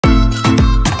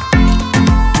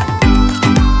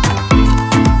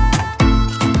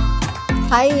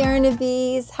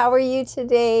How are you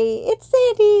today? It's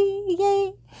Sandy.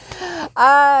 Yay.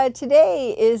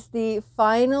 Today is the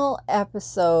final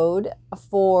episode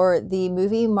for the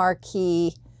movie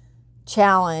Marquee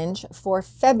challenge for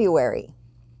February.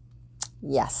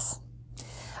 Yes.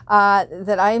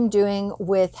 That I am doing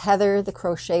with Heather the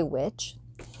Crochet Witch.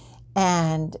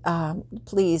 And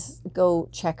please go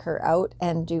check her out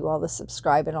and do all the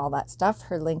subscribe and all that stuff.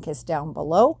 Her link is down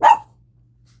below.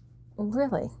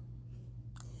 Really?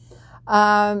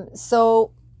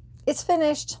 So it's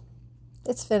finished.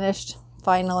 It's finished,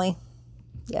 finally.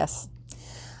 Yes.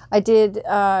 I did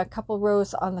a couple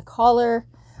rows on the collar.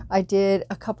 I did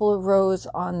a couple of rows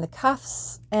on the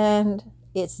cuffs, and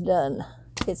it's done.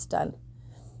 It's done.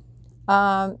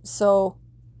 So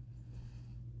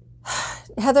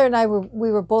Heather and I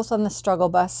we were both on the struggle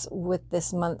bus with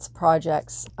this month's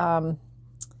projects.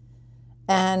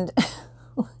 And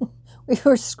we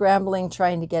were scrambling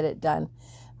trying to get it done.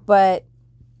 But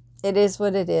it is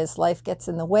what it is. Life gets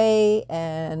in the way,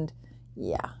 and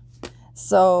yeah.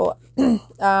 So,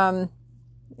 and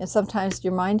sometimes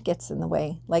your mind gets in the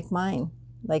way, like mine.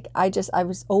 Like I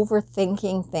was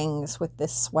overthinking things with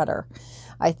this sweater,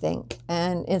 I think.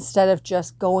 And instead of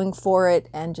just going for it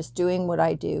and just doing what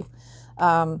I do.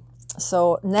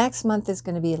 So next month is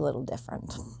going to be a little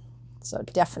different. So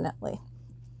definitely.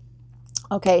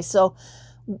 Okay, so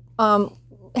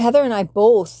Heather and I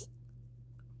both,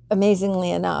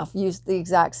 amazingly enough, used the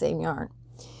exact same yarn.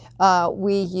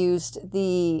 We used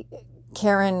the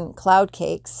Karen Cloud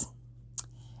Cakes.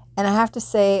 And I have to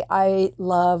say, I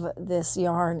love this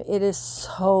yarn. It is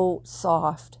so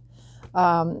soft.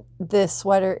 This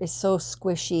sweater is so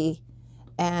squishy.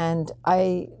 And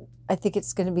I think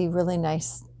it's going to be really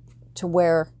nice to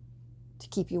wear to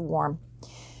keep you warm.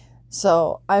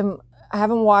 So I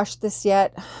haven't washed this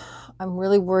yet. I'm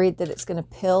really worried that it's going to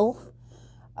pill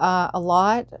a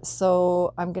lot,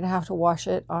 so I'm gonna have to wash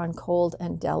it on cold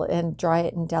and dry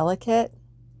it in delicate.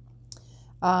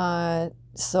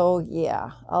 So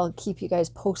yeah, I'll keep you guys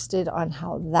posted on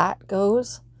how that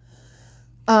goes.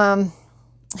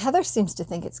 Heather seems to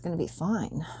think it's going to be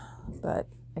fine, but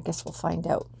I guess we'll find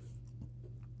out.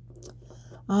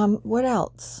 What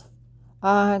else?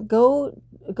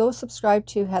 Go subscribe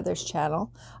to Heather's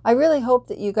channel. I really hope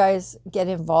that you guys get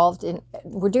involved in.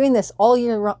 We're doing this all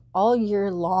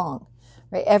year long,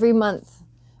 right? Every month,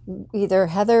 either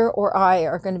Heather or I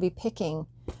are going to be picking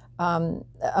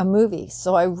a movie.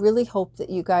 So I really hope that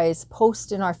you guys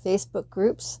post in our Facebook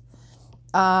groups,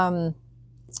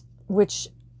 which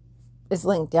is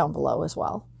linked down below as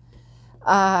well,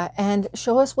 and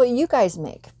show us what you guys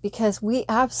make, because we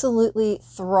absolutely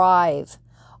thrive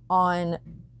on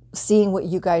seeing what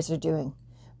you guys are doing,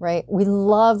 right? We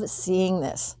love seeing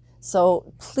this.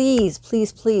 So please,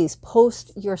 please, please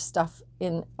post your stuff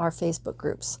in our Facebook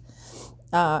groups,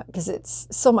 because it's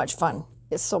so much fun.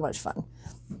 It's so much fun.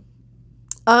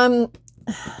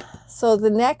 So the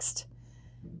next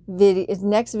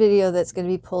video that's going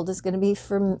to be pulled is going to be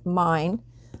for mine.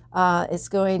 It's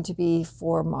going to be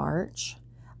for March.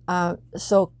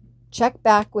 So check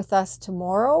back with us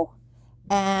tomorrow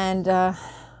and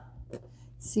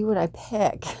see what I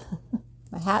pick.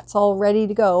 My hat's all ready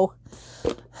to go.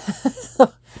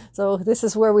 So this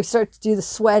is where we start to do the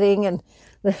sweating, and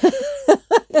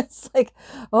it's like,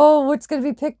 oh, what's going to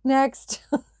be picked next?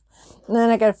 And then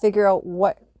I got to figure out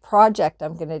what project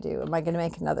I'm going to do. Am I going to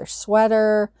make another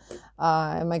sweater?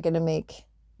 Am I going to make,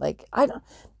 like, I don't,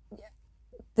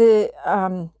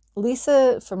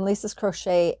 Lisa from Lisa's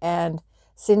Crochet and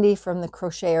Cindy from the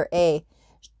Crochet A,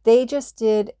 they just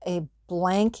did a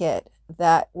blanket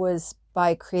that was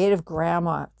by Creative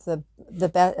Grandma, the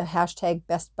hashtag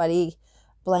Best Buddy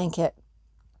blanket.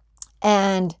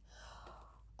 And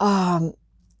I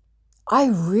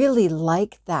really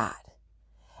like that.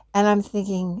 And I'm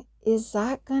thinking, is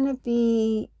that going to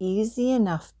be easy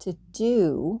enough to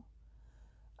do?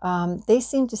 They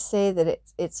seem to say that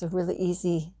it's a really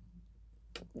easy,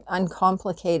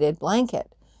 uncomplicated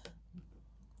blanket.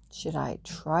 Should I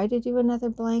try to do another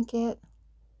blanket?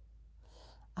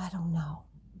 I don't know.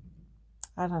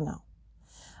 I don't know.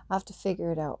 I'll have to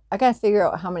figure it out. I got to figure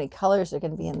out how many colors are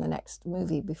going to be in the next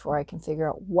movie before I can figure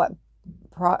out what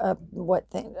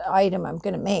item I'm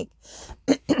going to make.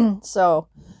 So,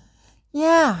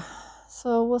 yeah.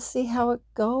 So we'll see how it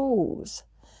goes.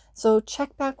 So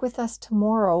check back with us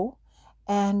tomorrow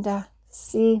and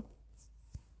see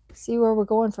where we're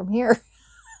going from here.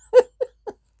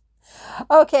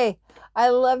 Okay. I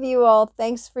love you all.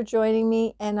 Thanks for joining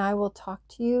me, and I will talk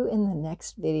to you in the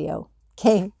next video.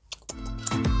 Okay.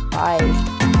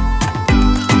 Bye.